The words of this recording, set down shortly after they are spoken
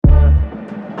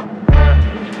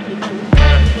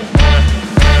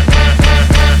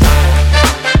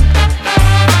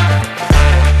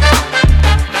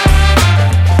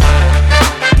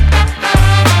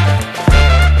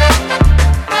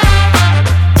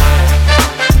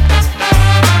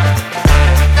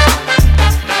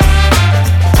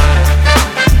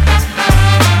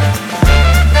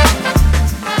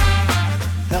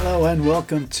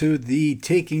welcome to the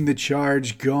Taking the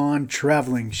Charge Gone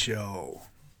Traveling Show.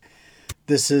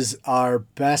 This is our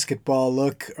basketball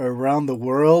look around the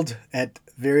world at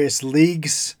various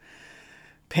leagues,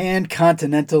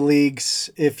 pan-continental leagues,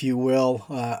 if you will,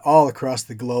 all across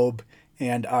the globe.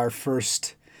 And our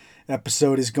first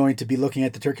episode is going to be looking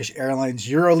at the Turkish Airlines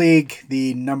EuroLeague,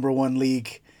 the number one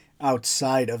league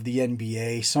outside of the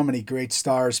NBA. So many great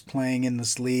stars playing in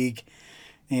this league.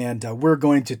 And we're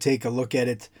going to take a look at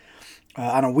it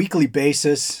on a weekly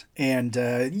basis. And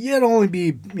it'll only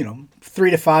be,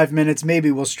 3 to 5 minutes.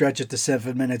 Maybe we'll stretch it to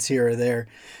 7 minutes here or there.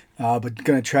 But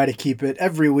going to try to keep it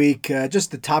every week,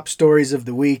 just the top stories of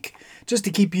the week, just to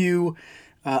keep you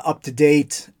up to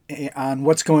date on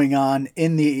what's going on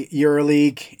in the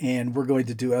EuroLeague. And we're going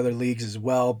to do other leagues as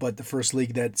well. But the first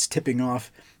league that's tipping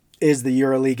off is the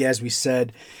EuroLeague, as we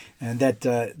said. And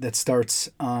that starts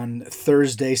on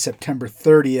Thursday, September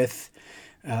 30th.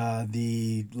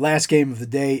 The last game of the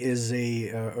day is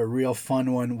a real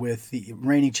fun one with the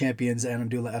reigning champions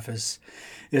Anadolu Efes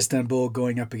Istanbul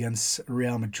going up against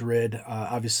Real Madrid.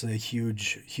 Obviously a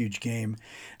huge game.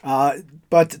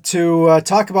 But to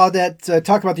talk about that,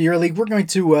 talk about the EuroLeague, we're going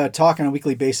to talk on a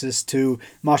weekly basis to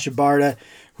Masha Barda,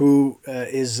 who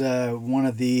is one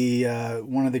of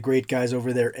the great guys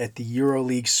over there at the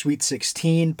EuroLeague Sweet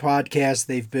 16 podcast.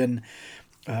 They've been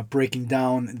breaking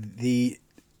down the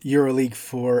EuroLeague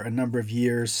for a number of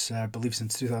years, I believe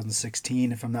since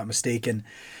 2016, if I'm not mistaken.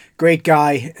 Great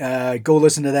guy. Go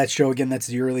listen to that show again. That's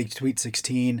the EuroLeague Sweet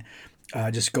 16.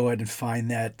 Just go ahead and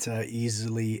find that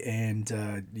easily. And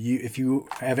if you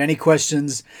have any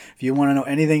questions, if you want to know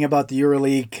anything about the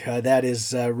EuroLeague, that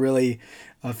is really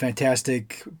a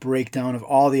fantastic breakdown of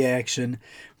all the action.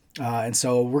 And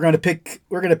so we're gonna pick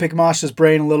Masha's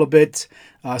brain a little bit.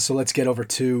 So let's get over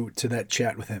to that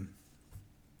chat with him.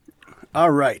 All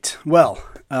right. Well,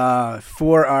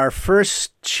 for our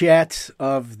first chat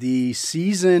of the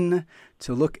season,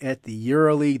 to look at the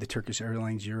EuroLeague, the Turkish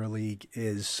Airlines EuroLeague,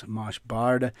 is Mash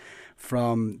Barda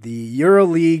from the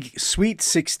EuroLeague Sweet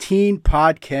 16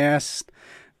 podcast.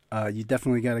 You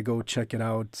definitely got to go check it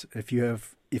out if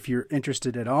you're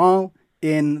interested at all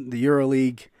in the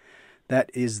EuroLeague. That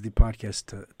is the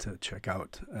podcast to check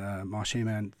out. Mash,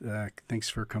 man, thanks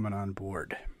for coming on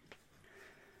board.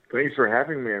 Thanks for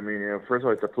having me. I mean, first of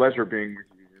all, it's a pleasure being with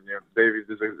you. David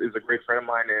is a great friend of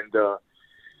mine, and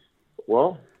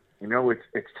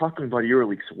it's talking about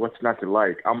EuroLeague. So what's not to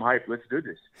like? I'm hyped. Let's do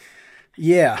this.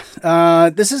 Yeah,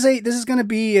 this is going to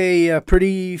be a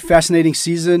pretty fascinating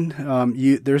season.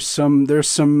 There's some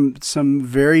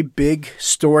very big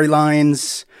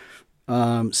storylines.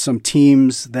 Some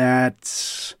teams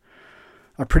that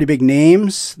are pretty big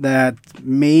names that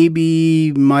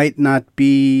maybe might not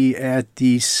be at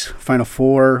these Final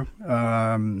Four.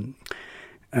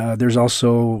 There's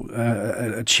also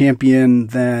a champion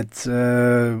that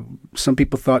some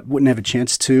people thought wouldn't have a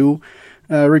chance to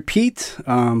repeat,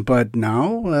 but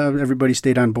now everybody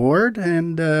stayed on board,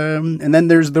 and then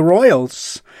there's the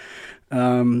Royals,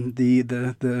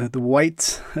 the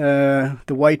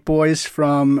white boys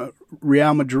from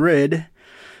Real Madrid,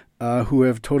 who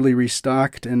have totally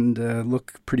restocked and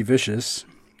look pretty vicious.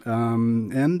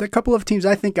 And a couple of teams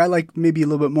I think I like maybe a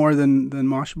little bit more than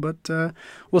Mosh, but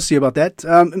we'll see about that.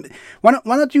 Why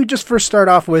don't you just first start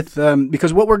off with,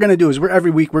 because what we're going to do is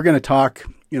every week we're going to talk,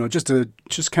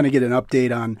 just kind of get an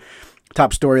update on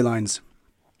top storylines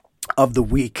of the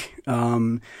week.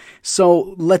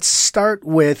 So let's start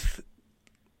with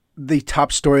the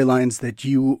top storylines that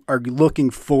you are looking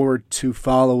forward to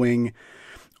following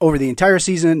over the entire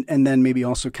season, and then maybe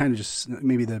also kind of just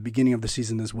maybe the beginning of the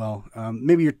season as well.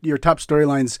 Maybe your top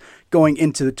storylines going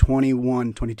into the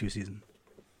 21-22 season.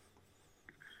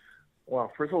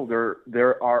 Well, first of all,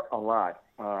 there are a lot,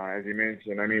 as you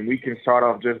mentioned. I mean, we can start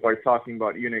off just by talking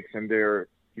about Unix and their,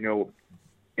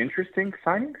 interesting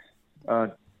signings.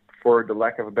 For the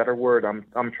lack of a better word,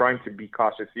 I'm trying to be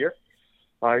cautious here.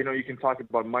 You can talk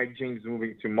about Mike James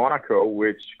moving to Monaco,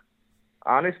 which,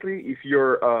 honestly, if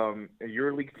you're a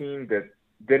EuroLeague team that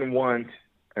didn't want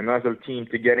another team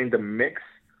to get in the mix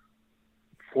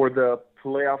for the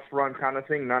playoff run kind of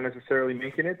thing, not necessarily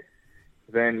making it,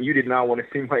 then you did not want to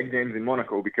see Mike James in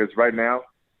Monaco, because right now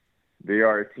they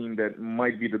are a team that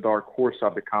might be the dark horse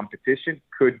of the competition,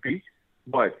 could be.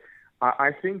 But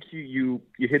I think you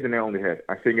hit the nail on the head.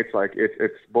 I think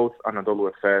it's both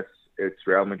Anadolu Efes, it's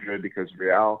Real Madrid, because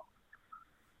Real,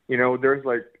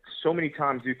 there's so many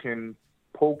times you can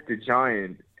poke the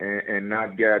giant and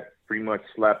not get pretty much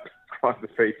slapped across the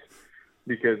face,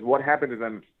 because what happened to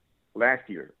them last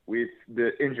year with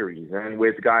the injuries and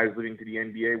with guys leaving to the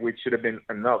NBA, which should have been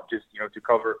enough just to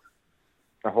cover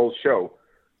the whole show.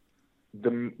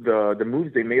 the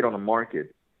moves they made on the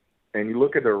market, and you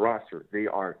look at their roster, they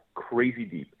are crazy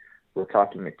deep. We're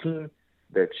talking a team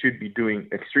that should be doing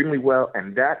extremely well,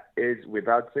 and that is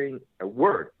without saying a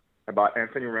word about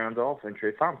Anthony Randolph and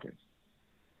Trey Tompkins.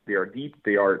 They are deep.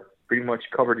 They are pretty much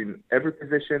covered in every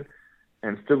position,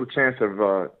 and still a chance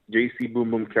of J.C.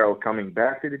 Boom Boom Carroll coming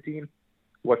back to the team.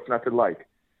 What's not to like?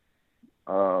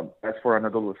 As for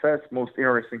Anadolu Efes, most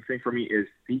interesting thing for me is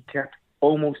he kept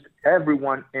almost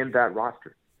everyone in that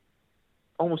roster.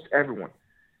 Almost everyone.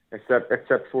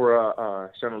 Except for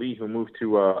Shanali, who moved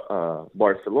to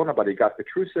Barcelona, but he got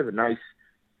Petrusev,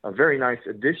 a very nice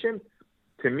addition.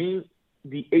 To me,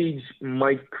 the age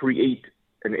might create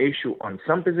an issue on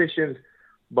some positions,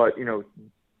 but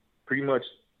pretty much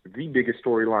the biggest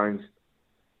storylines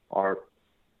are,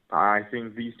 I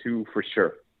think, these two for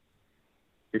sure.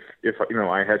 If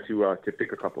I had to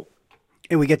pick a couple.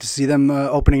 And we get to see them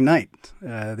opening night.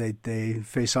 They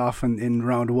face off in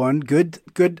round one. Good.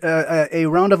 A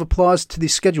round of applause to the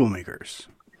schedule makers.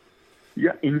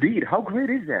 Yeah, indeed. How great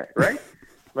is that, right?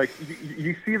 Like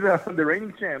you see the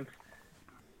reigning champs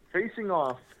facing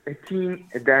off a team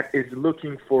that is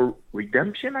looking for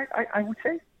redemption. I would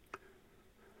say.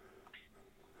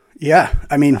 Yeah,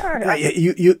 I mean, and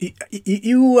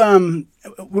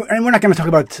we're not going to talk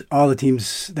about all the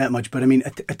teams that much, but I mean,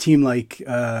 a team like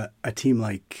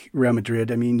Real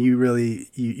Madrid. I mean, you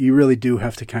really do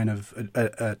have to kind of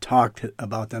talk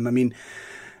about them. I mean,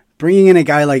 bringing in a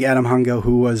guy like Adam Hunga,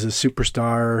 who was a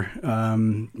superstar,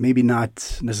 maybe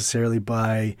not necessarily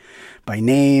by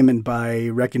name and by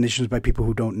recognitions by people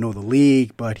who don't know the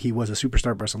league, but he was a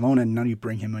superstar at Barcelona, and now you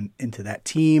bring him into that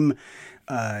team.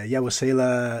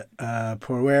 Yabusele,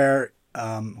 Poirier,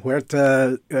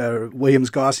 Huerta, Williams,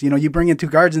 Goss. You bring in two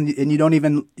guards, and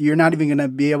you're not even going to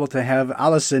be able to have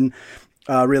Allison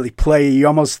really play. You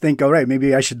almost think, all right,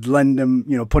 maybe I should lend him,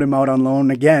 put him out on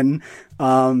loan again.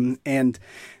 And and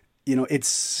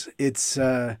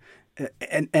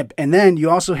then you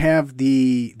also have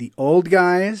the old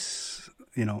guys.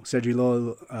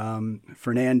 Sergio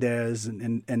Fernandez,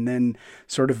 and then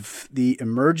sort of the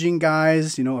emerging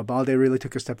guys. Abalde really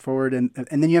took a step forward, and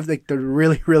then you have like the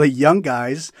really, really young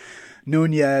guys,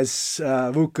 Nunez,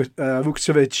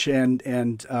 Vukcevic,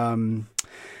 and I'm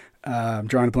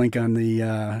drawing a blank on those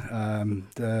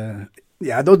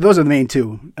are the main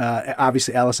two.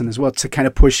 Obviously, Allison as well, to kind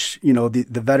of push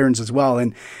the veterans as well,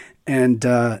 and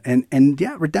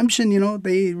redemption.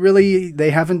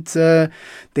 They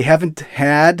haven't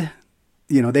had.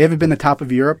 They haven't been the top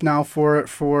of Europe now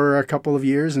for a couple of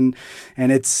years, and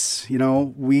it's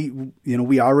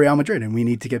we are Real Madrid, and we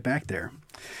need to get back there.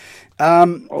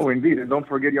 Indeed, and don't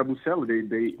forget Yabusele.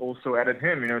 They also added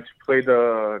him, to play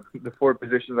the four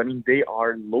positions. I mean, they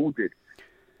are loaded.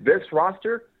 This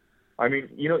roster, I mean,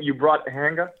 you brought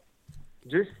Hanga.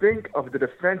 Just think of the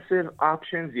defensive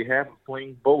options you have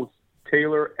playing both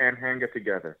Taylor and Hanga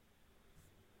together.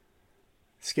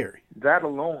 Scary. That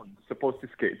alone is supposed to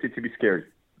be scary.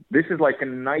 This is like a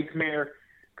nightmare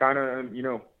kind of,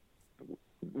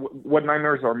 what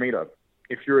nightmares are made of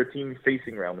if you're a team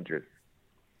facing Real Madrid.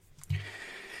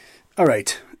 All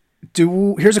right.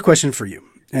 Here's a question for you.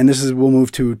 And we'll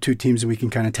move to two teams that we can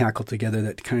kind of tackle together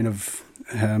that kind of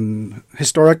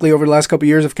historically over the last couple of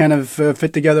years have kind of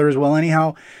fit together as well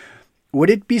anyhow. Would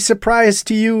it be surprise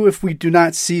to you if we do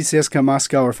not see CSKA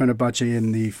Moscow or Fenerbahce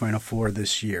in the Final Four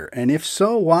this year? And if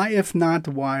so, why? If not,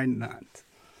 why not?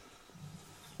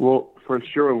 Well, for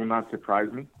sure it will not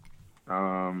surprise me.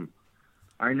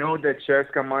 I know that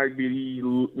CSKA might be,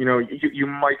 you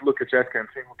might look at CSKA and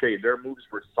think, okay, their moves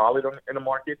were solid in the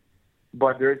market,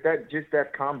 but there's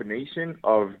that combination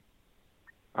of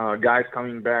guys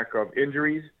coming back of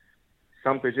injuries,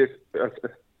 some positions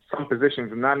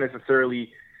not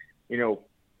necessarily,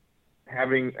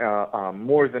 having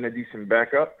more than a decent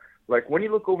backup. Like when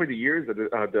you look over the years at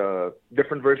the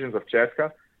different versions of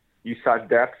CSKA, you saw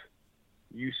depth,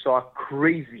 you saw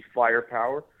crazy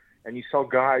firepower, and you saw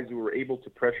guys who were able to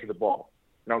pressure the ball.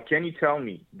 Now, can you tell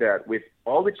me that with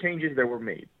all the changes that were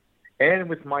made, and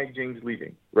with Mike James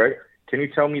leaving, right? Can you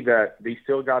tell me that they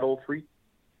still got all three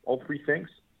things?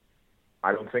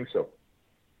 I don't think so.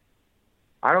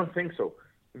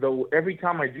 Though every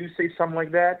time I do say something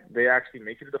like that, they actually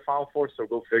make it to the Final Four, so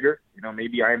go figure.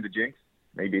 Maybe I am the jinx.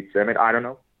 Maybe it's them. I don't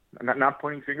know. I'm not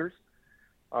pointing fingers.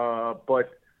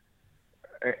 But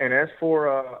as for,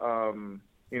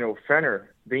 Fener,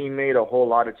 they made a whole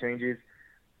lot of changes.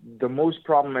 The most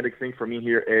problematic thing for me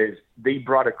here is they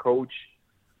brought a coach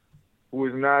who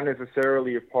was not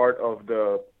necessarily a part of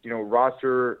the,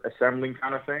 roster assembling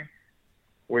kind of thing,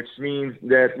 which means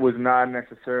that was not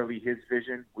necessarily his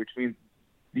vision, which means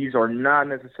These are not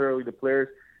necessarily the players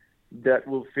that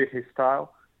will fit his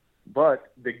style.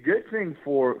 But the good thing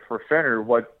for Fener,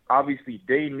 what obviously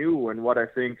they knew and what I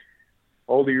think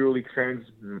all the EuroLeague fans,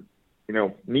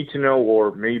 need to know,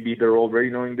 or maybe they're already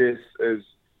knowing this, is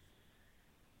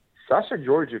Sasha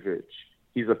Djordjevic,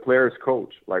 he's a player's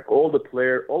coach. Like all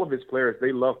of his players,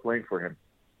 they love playing for him.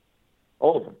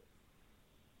 All of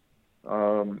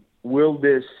them. Will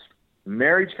this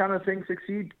marriage kind of thing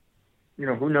succeed?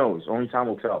 Who knows? Only time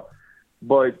will tell.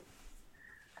 But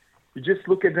you just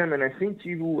look at them, and I think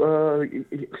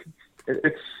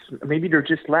it's maybe they're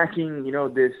just lacking,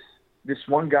 this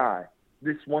one guy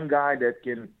that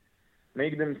can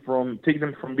take them from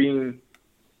being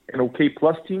an okay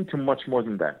plus team to much more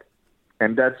than that.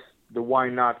 And that's the why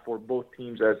not for both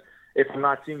teams. As if I'm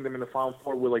not seeing them in the Final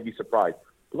Four, will I be surprised?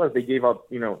 Plus, they gave up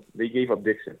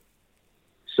Dixon.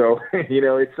 So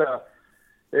it's a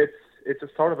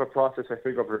start of a process, I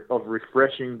think, of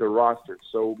refreshing the roster.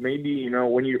 So maybe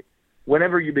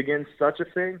whenever you begin such a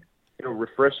thing,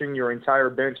 refreshing your entire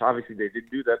bench. Obviously, they did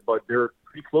do that, but they're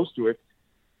pretty close to it.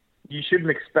 You shouldn't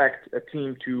expect a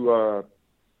team to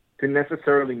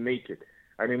necessarily make it.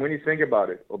 I mean, when you think about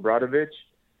it, Obradovic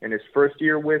in his first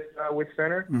year with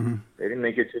Fener, they didn't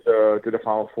make it to the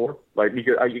Final Four. Like,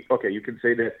 because you can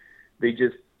say that they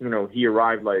just he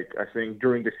arrived I think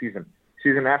during the season.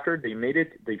 Season after they made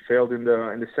it, they failed in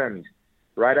the semis.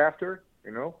 Right after,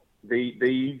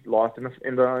 they lost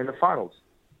in the finals,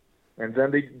 and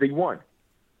then they won.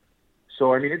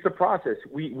 So I mean, it's a process.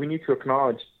 We need to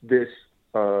acknowledge this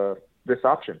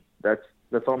option. That's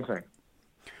all I'm saying.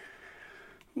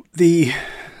 The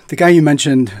guy you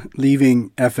mentioned leaving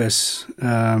Efes,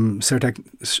 Sertek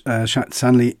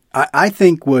Sanli, I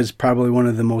think was probably one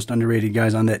of the most underrated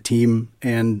guys on that team,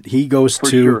 and he goes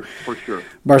to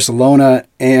Barcelona,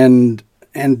 and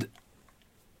I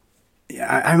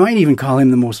might even call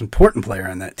him the most important player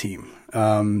on that team.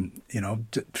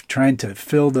 Trying to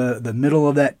fill the middle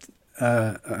of that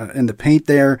in the paint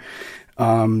there.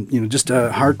 Just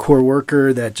a hardcore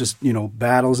worker that just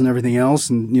battles and everything else,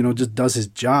 and just does his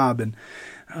job. And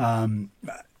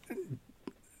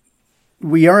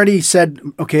we already said,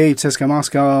 okay, CSKA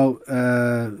Moscow,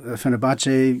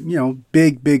 Fenerbahce,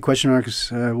 big question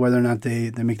marks whether or not they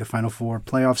make the Final Four.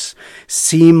 Playoffs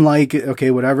seem like,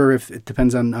 okay, whatever, if it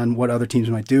depends on what other teams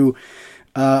might do.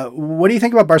 What do you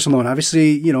think about Barcelona?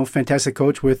 Obviously, fantastic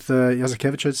coach with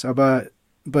Jasikevicius,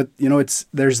 but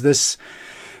there's this,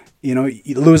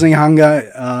 losing Hanga,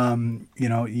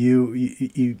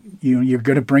 you're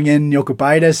going to bring in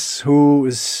Jokubaitis, who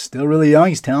is still really young.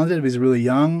 He's talented, but he's really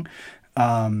young.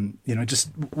 Just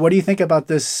what do you think about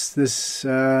this this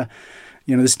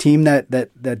team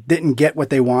that didn't get what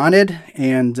they wanted,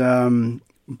 and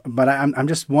but I'm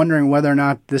just wondering whether or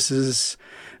not this is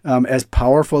as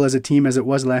powerful as a team as it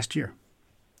was last year.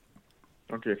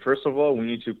 Okay, first of all, we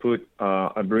need to put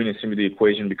Abrines into the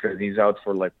equation because he's out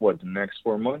for the next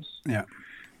 4 months. Yeah.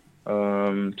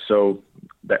 So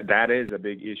that is a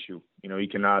big issue. You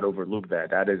cannot overlook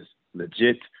that. That is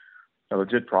a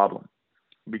legit problem.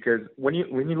 Because when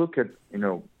you look at,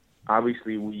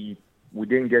 obviously we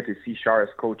didn't get to see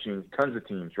Charas coaching tons of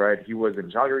teams, right? He was in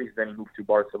Žalgiris, then he moved to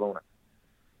Barcelona.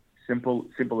 Simple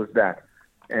as that.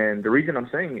 And the reason I'm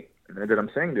saying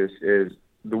this is,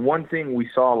 the one thing we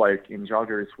saw in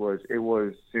Žalgiris was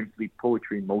simply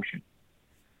poetry in motion.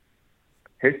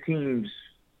 His teams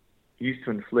used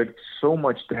to inflict so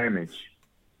much damage,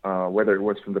 whether it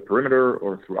was from the perimeter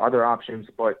or through other options.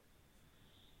 But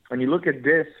when you look at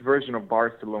this version of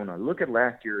Barcelona, look at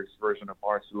last year's version of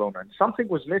Barcelona, and something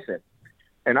was missing.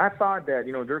 And I thought that,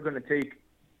 they're going to take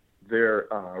their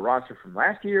roster from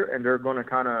last year and they're going to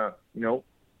kind of,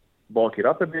 bulk it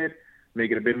up a bit,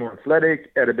 make it a bit more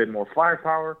athletic, add a bit more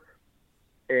firepower,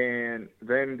 and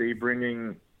then they bring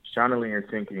in Shanley and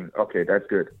thinking, okay, that's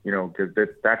good, because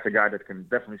that's a guy that can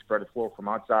definitely spread the floor from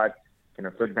outside, can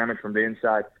inflict damage from the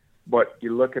inside. But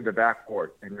you look at the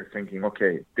backcourt and you're thinking,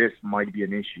 okay, this might be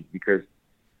an issue because,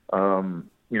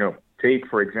 take,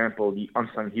 for example, the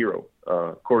unsung hero,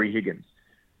 Corey Higgins.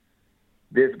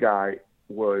 This guy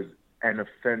was an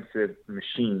offensive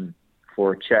machine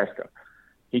for CSKA.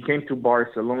 He came to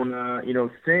Barcelona,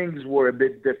 things were a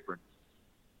bit different,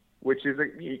 which is,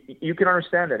 you can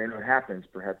understand that, and it happens,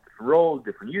 perhaps different role,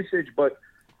 different usage, but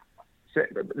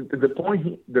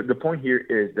the point here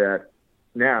is that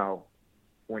now,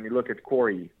 when you look at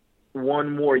Corey,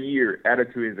 one more year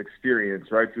added to his experience,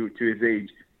 right, to his age,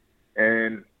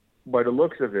 and by the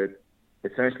looks of it,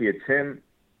 essentially it's him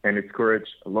and it's courage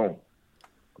alone.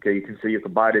 Okay, you can see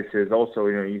Jokubaitis is also,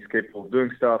 he's capable of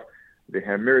doing stuff. They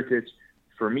have Mirotic.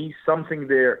 For me, something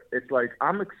there, it's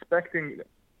I'm expecting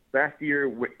last year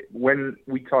when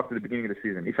we talked at the beginning of the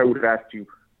season, if I would have asked you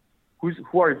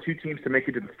who are the two teams to make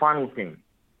it to the finals game,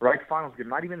 right? Finals game,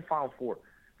 not even Final Four,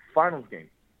 finals game.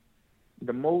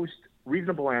 The most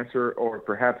reasonable answer, or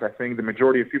perhaps I think the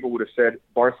majority of people would have said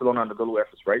Barcelona and the Golu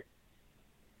Efes, right?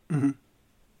 Mm-hmm.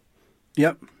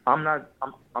 Yep. I'm not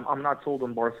sold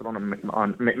on Barcelona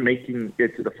on making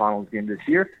it to the finals game this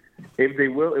year. If they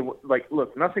will,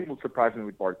 look, nothing will surprise me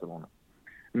with Barcelona.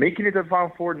 Making it to the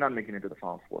Final Four, not making it to the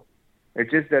Final Four. It's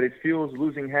just that it feels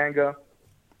losing Hanga,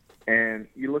 and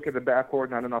you look at the backcourt,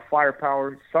 not enough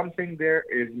firepower. Something there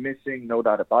is missing, no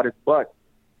doubt about it. But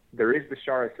there is the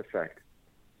Charis effect.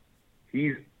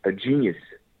 He's a genius.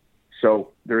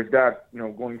 So there's that,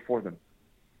 going for them.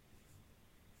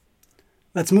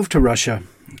 Let's move to Russia,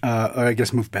 or I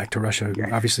guess move back to Russia. We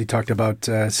obviously talked about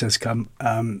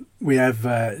CSKA. We have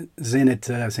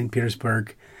Zenit St.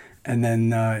 Petersburg, and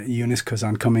then Eunice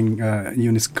Kazan coming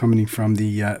from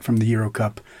the Euro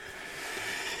Cup.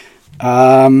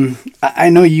 I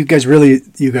know you guys at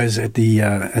the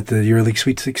EuroLeague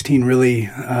Sweet 16 really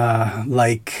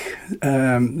like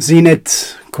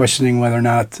Zenit, questioning whether or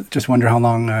not, just wonder how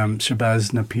long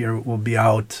Shabazz Napier will be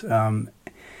out,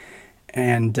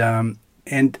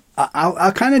 and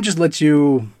I'll kind of just let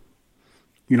you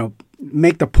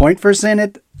make the point for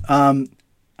Zenit.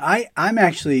 I'm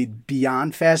actually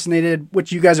beyond fascinated,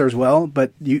 which you guys are as well,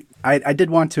 but I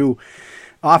did want to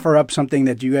offer up something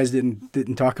that you guys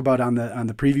didn't talk about on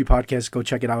the preview podcast. Go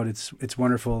check it out. It's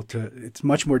wonderful. It's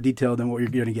much more detailed than what you're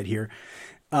going to get here.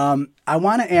 I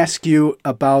want to ask you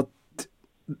about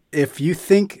if you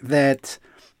think that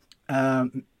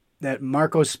that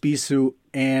Marko Spisu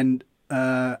and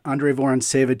Andrei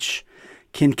Vorontsevich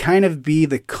can kind of be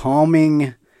the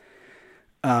calming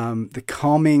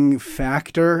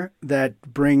factor that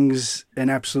brings an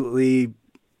absolutely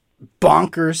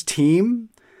bonkers team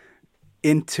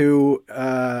into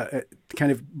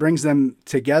kind of brings them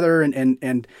together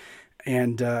and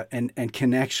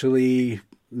can actually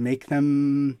make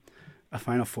them a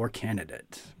Final Four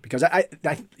candidate, because I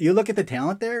you look at the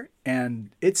talent there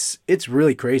and it's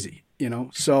really crazy,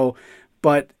 so.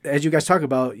 But as you guys talk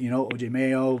about, OJ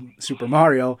Mayo, Super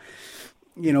Mario,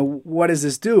 what does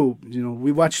this do?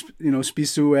 We watched,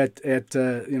 Spisu at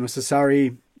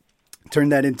Sassari turn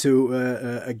that into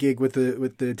a gig with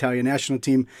the Italian national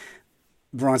team.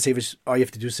 Vorontsevich, all you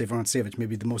have to do is say Vorontsevich,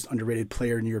 maybe the most underrated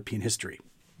player in European history.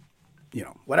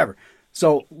 Whatever.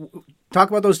 So talk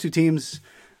about those two teams.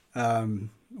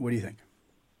 What do you think?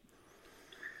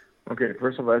 Okay,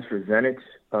 first of all, as for Zenit,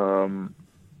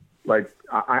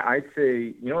 I'd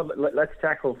say, let's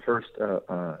tackle first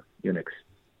Unix,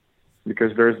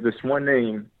 because there's this one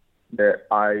name that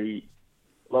I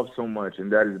love so much,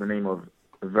 and that is the name of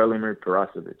Velimir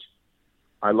Perasovic.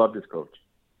 I love this coach.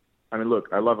 I mean, look,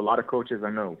 I love a lot of coaches.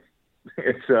 I know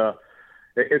it's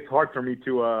hard for me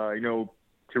to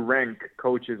rank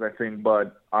coaches, I think,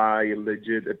 but I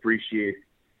legit appreciate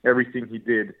everything he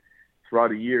did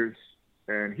throughout the years.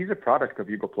 And he's a product of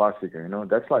Yugoslavia,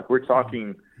 That's like we're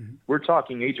talking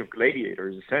Age of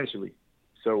Gladiators essentially.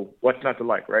 So what's not to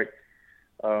like, right?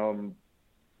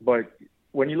 But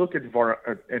when you look at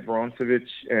Vorontsevich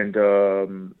and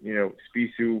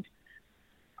Spisu,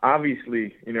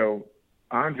 obviously,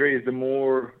 Andre is the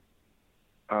more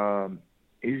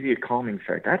is he a calming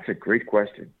factor? That's a great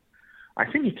question. I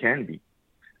think he can be,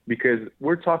 because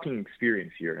we're talking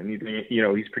experience here, and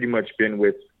he's pretty much been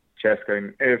with CSKA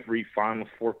in every Final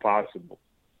Four possible,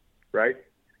 right?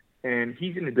 And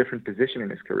he's in a different position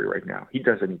in his career right now. He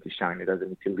doesn't need to shine. He doesn't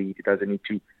need to lead. He doesn't need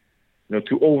to,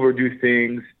 to overdo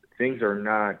things. Things are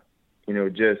not,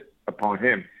 just upon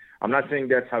him. I'm not saying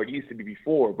that's how it used to be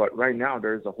before, but right now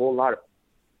there's a whole lot of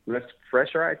less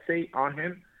pressure, I'd say, on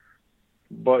him.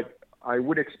 But I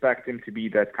would expect him to be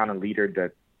that kind of leader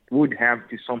that would have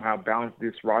to somehow balance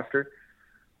this roster,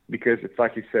 because it's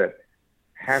like you said,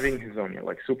 having Hazonia,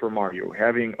 like Super Mario,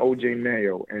 having OJ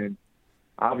Mayo, and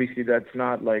obviously that's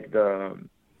not like the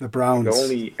Browns, the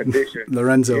only addition.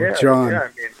 Lorenzo, John. Yeah, I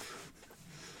mean,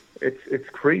 it's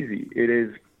crazy. It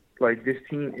is like this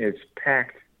team is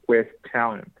packed with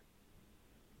talent.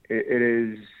 It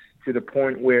is to the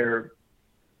point where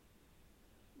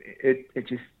it's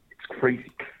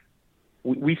crazy.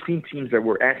 We've seen teams that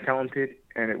were as talented,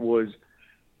 and it was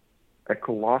a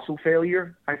colossal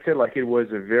failure. I feel like it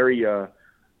was a very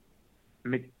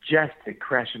majestic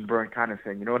crash and burn kind of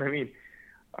thing. You know what I mean?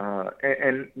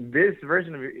 And this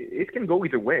version of it can go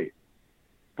either way,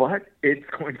 but it's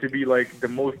going to be like the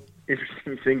most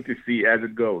interesting thing to see as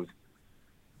it goes.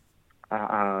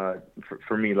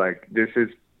 For me, like this is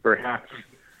perhaps,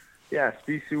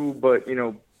 Spisu, but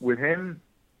with him,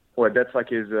 that's like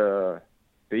his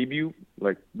debut,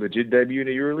 like legit debut in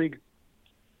the EuroLeague.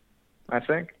 I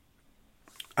think.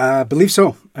 I believe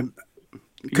so. That's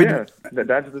his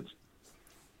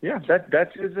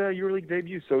EuroLeague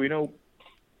debut. So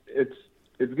it's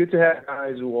good to have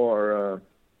guys who are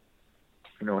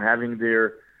having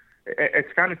their.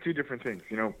 It's kind of two different things.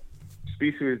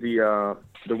 Spisu is the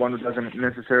one who doesn't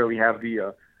necessarily have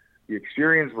the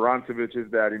experience. Verontovic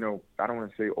is that I don't want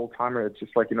to say old timer. It's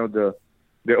just like the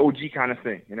OG kind of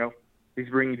thing. He's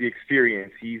bringing the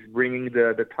experience. He's bringing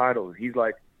the titles. He's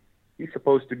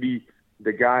supposed to be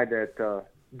the guy that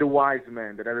the wise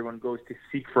man that everyone goes to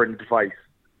seek for advice.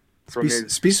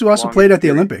 Spisu also played at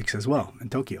the Olympics as well in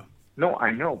Tokyo. No,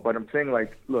 I know, but I'm saying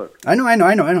look. I know.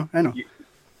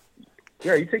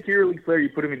 You take your EuroLeague player, you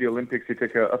put him in the Olympics. You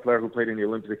take a player who played in the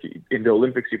Olympics. In the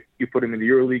Olympics, you put him in the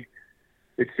EuroLeague.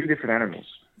 It's two different animals,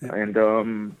 and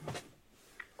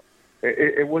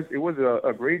it was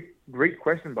a great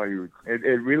question by you.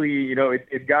 It really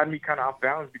it got me kind of off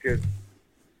balance because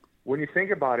when you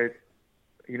think about it,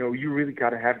 you really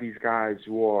got to have these guys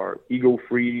who are ego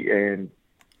free and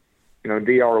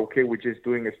they are okay with just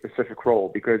doing a specific role.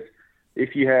 Because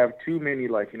if you have too many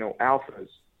alphas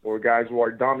or guys who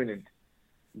are dominant,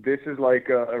 this is like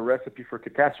a recipe for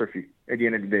catastrophe at the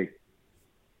end of the day.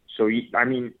 So,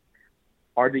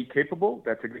 are they capable?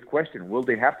 That's a good question. Will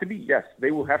they have to be? Yes,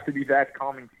 they will have to be that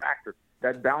calming factor,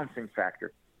 that balancing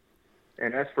factor.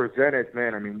 And as for Zenit,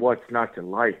 man, what's not to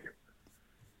like?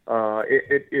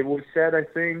 It was said, I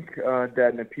think,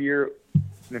 that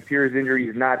Napier's injury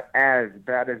is not as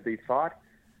bad as they thought.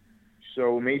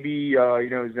 So maybe,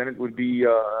 Zenit would be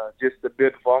just a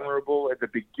bit vulnerable at the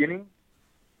beginning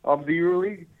of the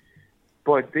EuroLeague.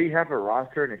 But they have a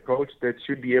roster and a coach that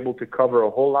should be able to cover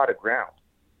a whole lot of ground.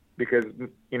 Because,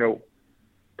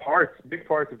 big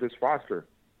parts of this roster,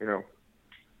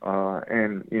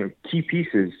 and, key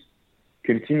pieces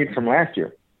continued from last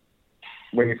year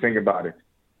when you think about it.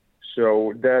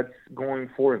 So that's going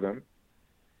for them.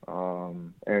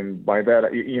 And by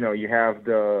that, you have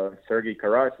the Sergei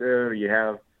Karasev, you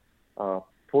have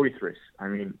Poitras.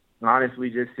 Honestly,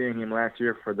 just seeing him last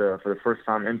year for the first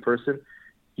time in person,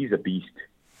 he's a beast.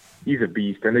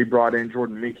 And they brought in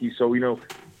Jordan Mickey. So,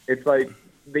 it's like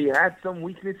they had some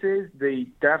weaknesses. They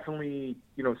definitely,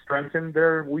 strengthened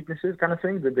their weaknesses kind of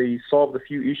thing, that they solved a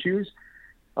few issues.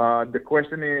 The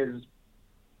question is,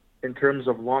 in terms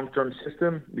of long-term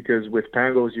system, because with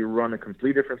Pangos you run a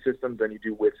completely different system than you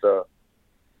do with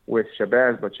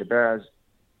Shabazz. But Shabazz,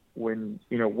 when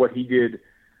what he did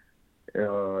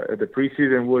at the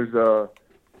preseason was,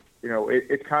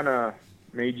 it kind of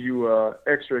made you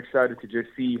extra excited to just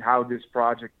see how this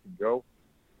project can go.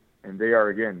 And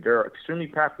they're extremely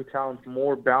packed with talent,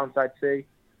 more balanced, I'd say.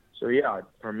 So yeah,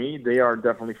 for me, they are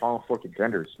definitely Final Four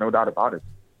contenders, no doubt about it.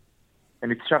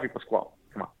 And it's Xavi Pascual.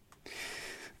 Come on.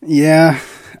 Yeah,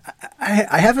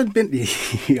 I haven't been.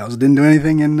 He also didn't do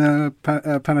anything in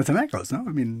Panathinaikos, no?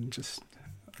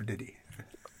 Or did he?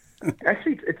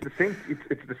 Actually, it's the same.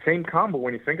 It's the same combo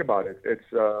when you think about it.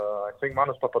 It's I think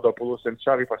Manos Papadopoulos and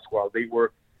Xavi Pascual. They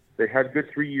had good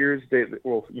 3 years.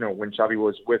 When Xavi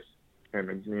was with him,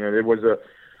 and it was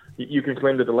you can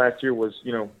claim that the last year was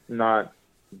not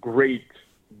great,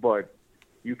 but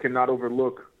you cannot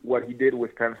overlook what he did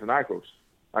with Panathinaikos.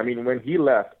 When he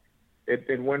left,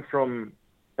 it went from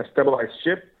a stabilized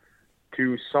ship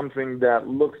to something that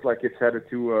looks like it's headed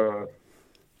to a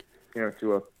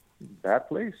bad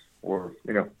place, or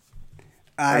look.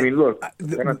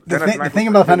 The thing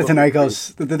about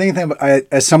Panathinaikos, the thing about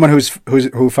as someone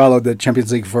who followed the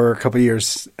Champions League for a couple of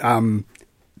years, Howard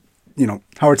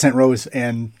St. Rose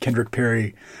and Kendrick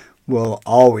Perry will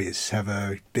always have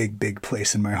a big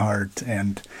place in my heart,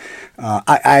 and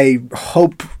I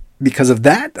hope. Because of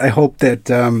that, I hope that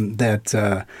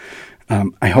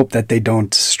they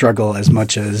don't struggle as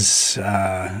much as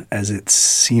it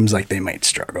seems like they might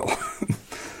struggle.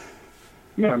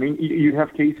 Yeah, you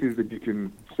have cases that you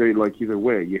can say either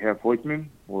way. You have Voigtman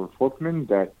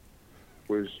that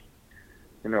was,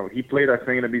 he played I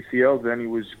think in the BCL, then he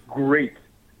was great.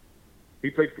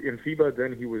 He played in FIBA,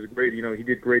 then he was great. He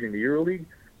did great in the EuroLeague.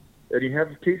 And you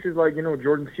have cases like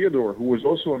Jordan Theodore, who was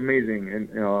also amazing in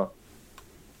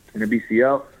the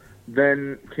BCL,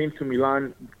 then came to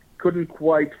Milan, couldn't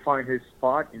quite find his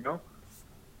spot,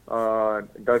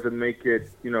 doesn't make him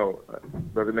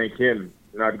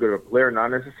not good of a player, not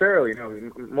necessarily,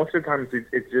 most of the time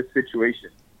it's just situation,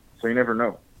 so you never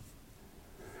know.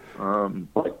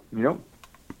 But,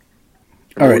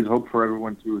 I always hope for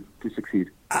everyone to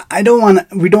succeed. We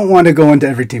don't want to go into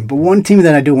every team, but one team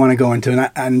that I do want to go into,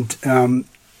 and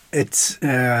it's,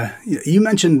 you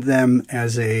mentioned them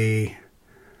as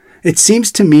It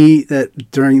seems to me that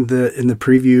in the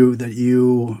preview that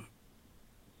you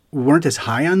weren't as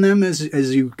high on them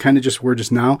as you kind of just were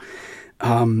just now.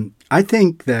 I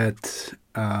think that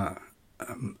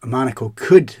Monaco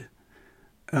could.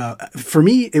 For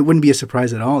me, it wouldn't be a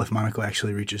surprise at all if Monaco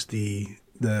actually reaches the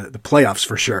playoffs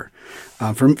for sure.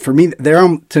 For me,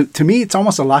 to me, it's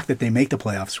almost a lock that they make the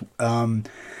playoffs.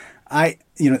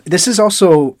 This is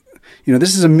also,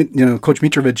 this is Coach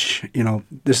Mitrovic.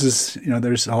 This is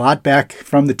there's a lot back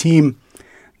from the team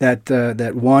that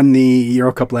won the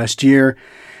Euro Cup last year.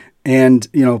 And,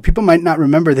 people might not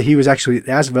remember that he was actually at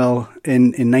Asvel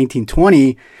in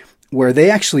 1920, where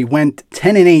they actually went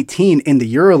 10-18 in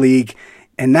the EuroLeague.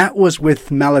 And that was with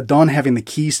Maladon having the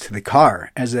keys to the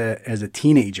car as a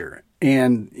teenager.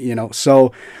 And,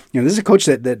 so, this is a coach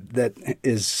that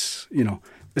is,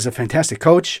 is a fantastic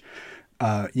coach.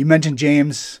 You mentioned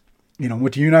James,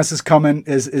 what Younes is coming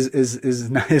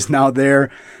is now there.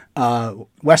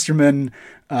 Westerman,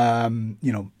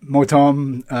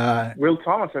 Motom, Will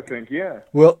Thomas, I think, yeah.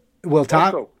 Will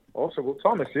Thomas. Also Will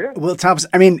Thomas, yeah. Will Thomas.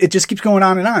 I mean, it just keeps going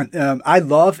on and on. I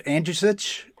love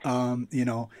Andrusic,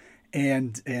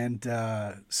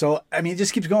 so I mean, it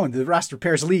just keeps going. The roster,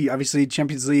 Paris Lee, obviously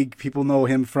Champions League. People know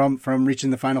him from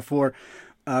reaching the Final Four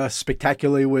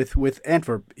spectacularly with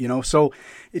Antwerp. So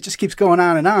it just keeps going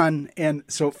on and on. And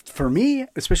so for me,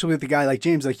 especially with a guy like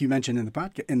James, like you mentioned in the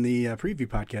preview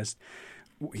podcast,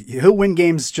 he'll win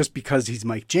games just because he's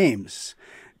Mike James.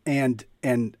 And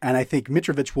I think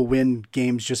Mitrovic will win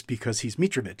games just because he's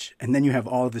Mitrovic. And then you have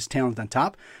all of this talent on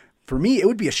top. For me, it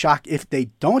would be a shock if they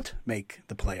don't make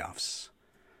the playoffs.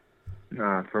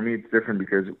 For me, it's different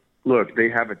because, look, they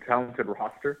have a talented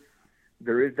roster.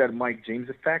 There is that Mike James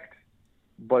effect,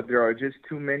 but there are just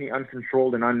too many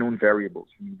uncontrolled and unknown variables.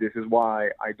 This is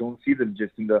why I don't see them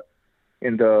just in the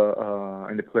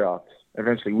playoffs.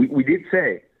 Eventually, we did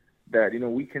say that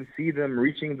we can see them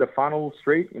reaching the final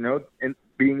straight, and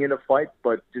being in a fight,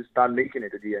 but just not making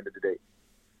it at the end of the day.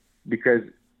 Because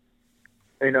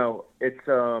it's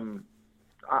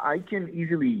I can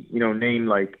easily name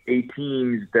like 8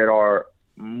 teams that are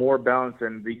more balanced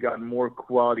and they got more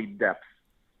quality depth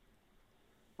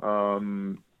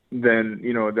than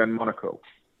Monaco,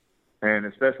 and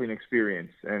especially in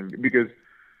experience. And because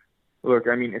look,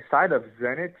 I mean, aside of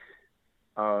Zenit,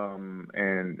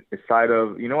 and aside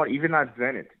of even not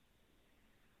Zenit.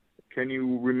 Can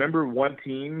you remember one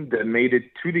team that made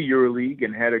it to the EuroLeague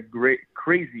and had a great,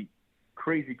 crazy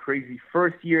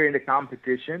first year in the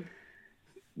competition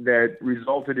that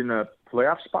resulted in a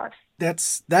playoff spot?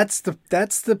 That's the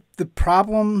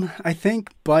problem, I think.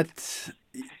 But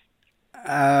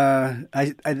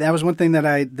that was one thing that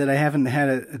I haven't had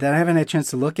a chance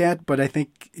to look at. But I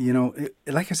think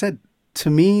like I said, to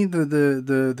me,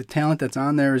 the talent that's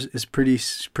on there is pretty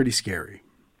scary.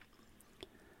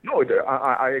 No,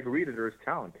 I agree that there is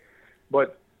talent,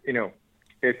 but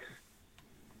it's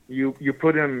you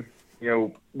put him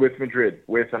with Madrid,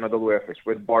 with Anadolu Efes,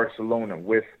 with Barcelona,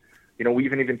 with we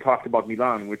even talked about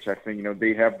Milan, which I think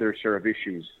they have their share of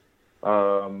issues.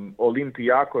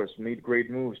 Olympiacos made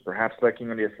great moves, perhaps lacking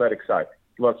on the athletic side.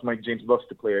 Plus, Mike James loves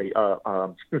to play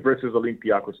versus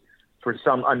Olympiacos for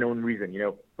some unknown reason.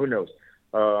 Who knows?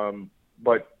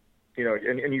 But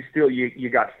and you still you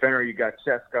got Fener, you got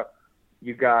Ceska.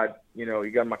 You got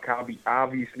Maccabi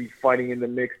obviously fighting in the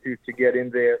mix to get in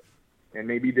there, and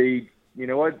maybe they,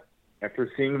 after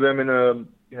seeing them in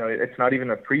it's not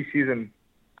even a preseason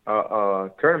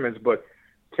tournaments, but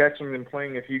catching them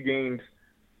playing a few games,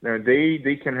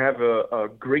 they can have a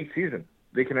great season.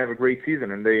 They can have a great season,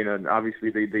 and they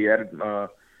obviously they added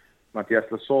Matthias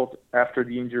Lassault after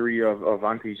the injury of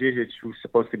Ante Žižić, who's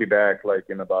supposed to be back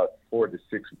like in about 4 to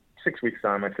 6 weeks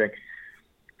time, I think.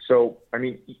 So, I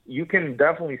mean, you can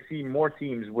definitely see more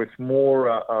teams with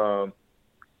more,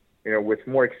 with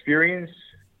more experience,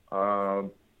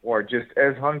 or just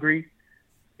as hungry,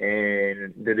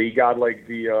 and that they got like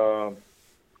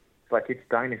it's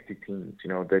dynasty teams,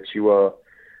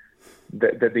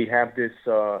 that they have this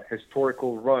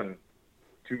historical run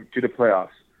to the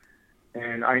playoffs.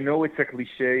 And I know it's a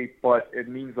cliche, but it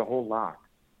means a whole lot.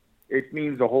 It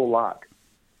means a whole lot.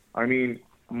 I mean,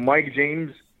 Mike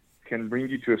James can bring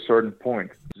you to a certain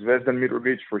point. Zvezdan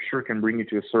Mitrovic for sure can bring you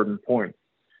to a certain point.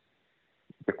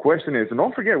 The question is, and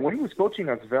don't forget, when he was coaching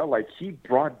Asvel, like, he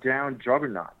brought down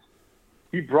juggernauts.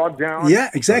 He brought down... Yeah,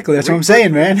 exactly. That's what I'm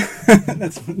saying, man.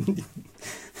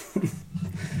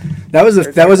 That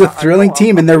was a thrilling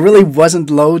team, and there really wasn't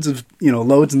loads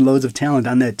and loads of talent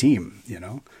on that team,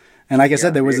 And like I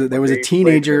said, there was a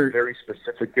teenager... A very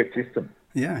specific good system.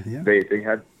 Yeah. They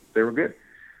were good.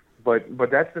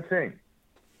 But that's the thing.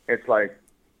 It's like,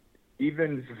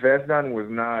 even Zvezdan was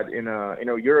not in a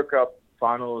Euro Cup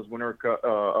finals,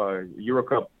 Euro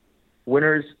Cup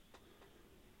winners.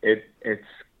 It's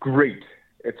great.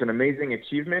 It's an amazing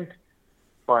achievement,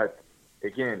 but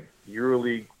again,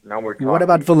 EuroLeague. Now we're talking. What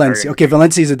about Valencia? Okay,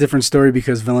 Valencia is a different story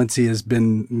because Valencia has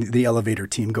been the elevator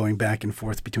team going back and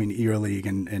forth between EuroLeague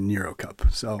and Euro Cup.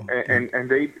 So and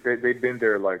they've been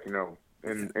there like in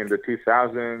the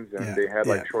 2000s, and they had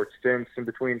like short stints in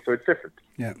between. So it's different.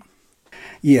 Yeah.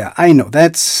 Yeah, I know.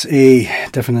 That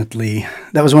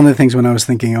was one of the things when I was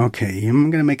thinking, okay,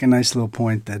 I'm going to make a nice little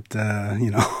point that,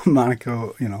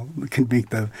 Monaco, can make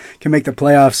the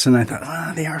playoffs. And I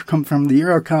thought, they are come from the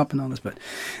Euro Cup and all this. But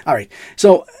all right.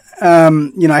 So,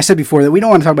 I said before that we don't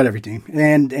want to talk about every team,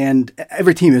 and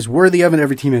every team is worthy of it.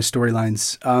 Every team has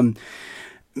storylines.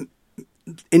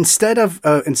 Instead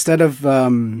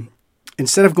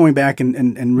of going back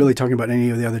and really talking about any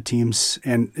of the other teams,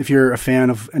 and if you're a fan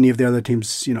of any of the other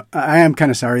teams, I am kind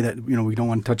of sorry that, we don't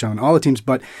want to touch on all the teams,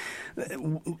 but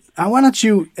I want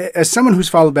you, as someone who's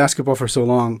followed basketball for so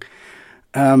long,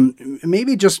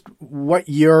 maybe just what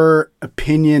your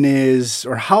opinion is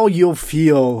or how you'll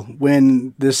feel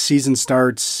when this season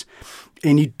starts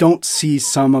and you don't see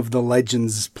some of the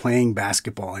legends playing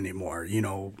basketball anymore.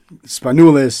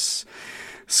 Spanulis,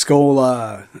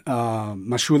 Scola,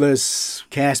 Mashulis,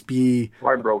 Caspi.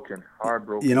 Heartbroken.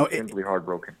 Simply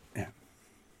heartbroken. Yeah.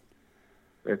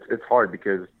 It's hard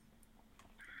because,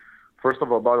 first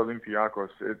of all, about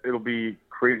Olympiacos, it'll be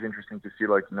crazy interesting to see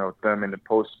them in the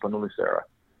post-Spanulis era.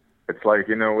 It's like,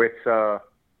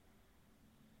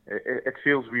 it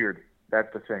feels weird.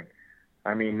 That's the thing.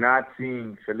 I mean, not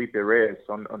seeing Felipe Reyes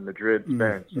on Madrid's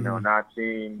bench, not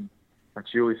seeing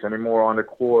Machulis anymore on the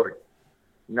court.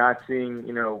 Not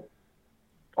seeing,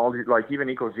 all these, even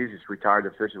Nico Zizis retired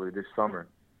officially this summer.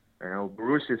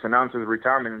 Borussia announced his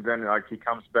retirement, and then he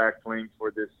comes back playing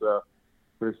for this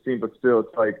team. But still,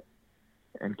 it's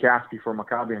and Caspi for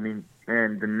Maccabi. I mean,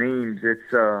 man, the names.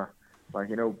 It's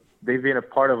they've been a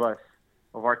part of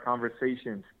our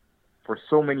conversations for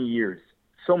so many years,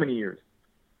 and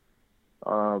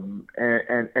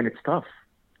it's tough.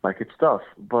 It's tough,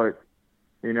 but.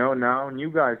 Now new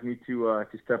guys need to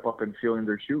step up and fill in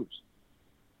their shoes.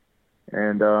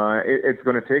 And it's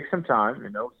going to take some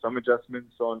time, some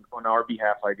adjustments on our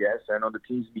behalf, I guess, and on the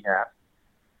team's behalf.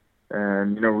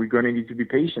 And, we're going to need to be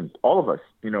patient, all of us,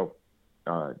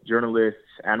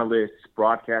 journalists, analysts,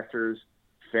 broadcasters,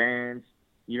 fans,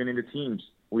 even in the teams.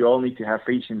 We all need to have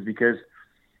patience because,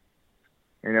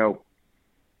 it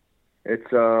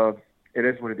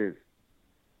is what it is.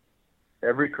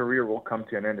 Every career will come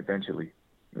to an end eventually.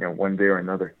 One day or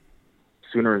another,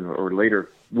 sooner or later.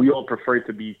 We all prefer it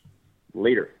to be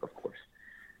later, of course.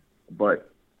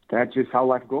 But that's just how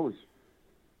life goes.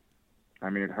 I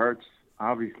mean, it hurts,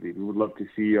 obviously. We would love to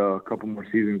see a couple more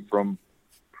seasons from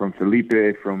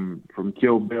Felipe, from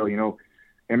Kill Bill.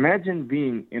 Imagine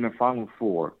being in a Final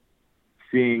Four,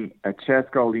 seeing a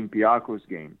CSKA Olympiacos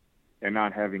game, and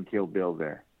not having Kill Bill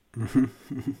there.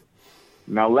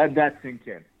 Now let that sink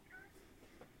in.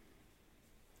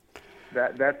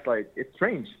 That's it's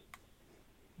strange.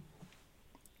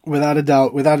 Without a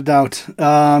doubt.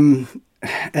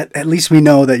 At least we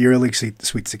know that EuroLeague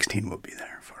Sweet 16 will be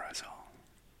there for us all.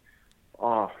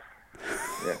 Oh,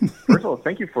 yeah. First of all,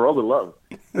 thank you for all the love.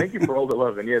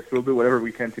 And yes, we'll do whatever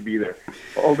we can to be there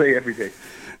all day, every day.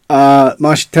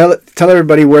 Mosh, tell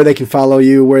everybody where they can follow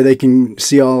you, where they can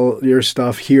see all your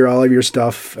stuff, hear all of your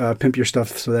stuff, pimp your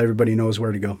stuff, so that everybody knows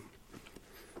where to go.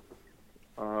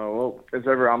 As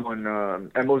ever, I'm on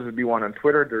MosesB1 on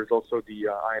Twitter. There's also the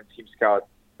I Am Team Scout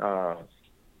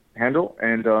handle,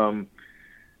 and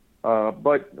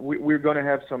but we're going to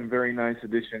have some very nice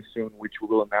additions soon, which we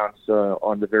will announce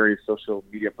on the various social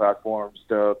media platforms.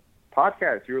 The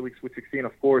podcast, EuroLeague Sweet 16,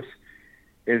 of course,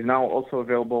 is now also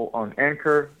available on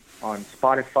Anchor, on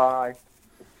Spotify,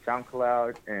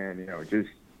 SoundCloud, and just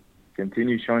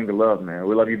continue showing the love, man.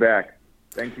 We love you back.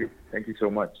 Thank you so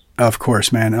much. Of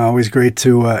course, man. Always great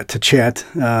to chat.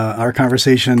 Our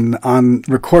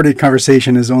recorded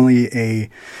conversation is only a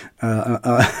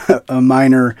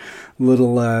minor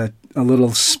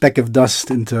little speck of dust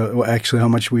into actually how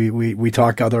much we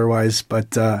talk otherwise.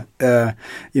 But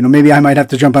maybe I might have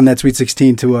to jump on that Sweet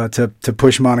 16 to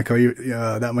push Monaco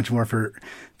that much more for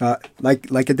like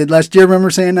I did last year. Remember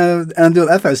saying Andul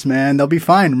Efes, man, they'll be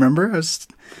fine. Remember?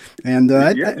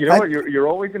 You're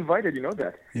always invited. You know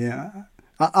that. Yeah.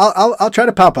 I'll try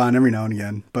to pop on every now and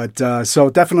again, but so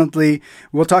definitely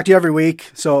we'll talk to you every week.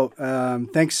 So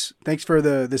thanks for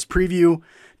this preview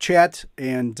chat,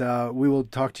 and we will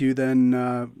talk to you then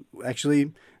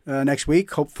next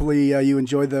week. Hopefully you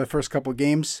enjoyed the first couple of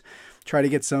games, try to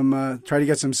get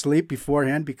some sleep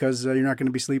beforehand, because you're not going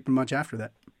to be sleeping much after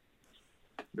that.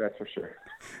 That's for sure.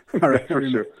 All right, That's for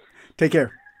sure. Take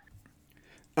care.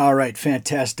 All right,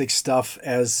 fantastic stuff.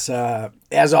 As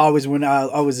always, when I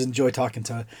always enjoy talking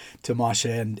to Masha,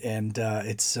 and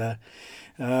it's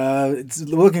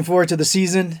looking forward to the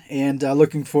season, and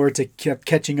looking forward to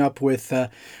catching up with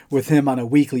him on a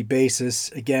weekly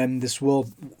basis. Again, this will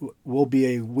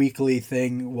be a weekly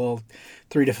thing. Well,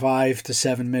 3 to 5 to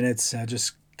 7 minutes,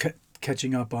 just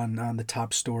catching up on the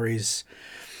top stories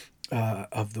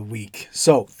of the week.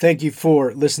 So thank you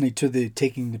for listening to the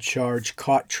Taking the Charge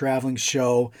Caught Traveling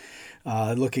show,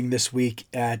 looking this week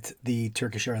at the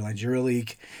Turkish Airlines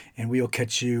EuroLeague, and we will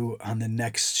catch you on the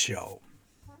next show.